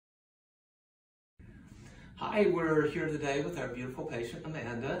Hi, we're here today with our beautiful patient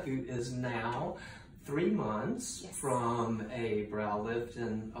Amanda, who is now 3 months from a brow lift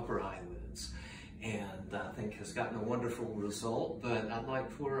and upper eyelids, and I think has gotten a wonderful result. But I'd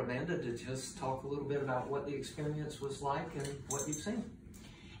like for Amanda to just talk a little bit about what the experience was like and what you've seen.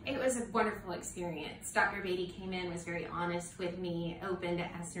 It was a wonderful experience. Dr. Beaty came in, was very honest with me, open to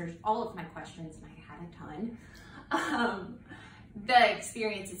answer all of my questions, and I had a ton. The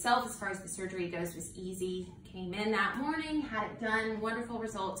experience itself, as far as the surgery goes, was easy. Came in that morning, had it done, wonderful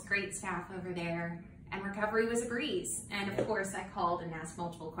results, great staff over there, and recovery was a breeze. And of course, I called and asked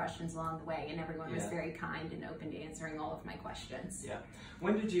multiple questions along the way, and everyone was very kind and open to answering all of my questions. Yeah.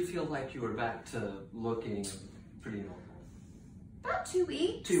 When did you feel like you were back to looking pretty normal? About 2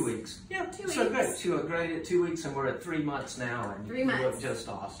 weeks. 2 weeks. Yeah, 2 weeks. So great. You were great at 2 weeks, and we're at 3 months now, and 3 months. You look just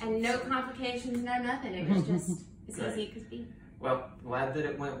awesome. And no complications, no nothing. It was just as easy as could be. Well, glad that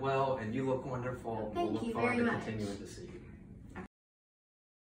it went well, and you look wonderful. Thank you very much. We'll look forward to continuing to see you.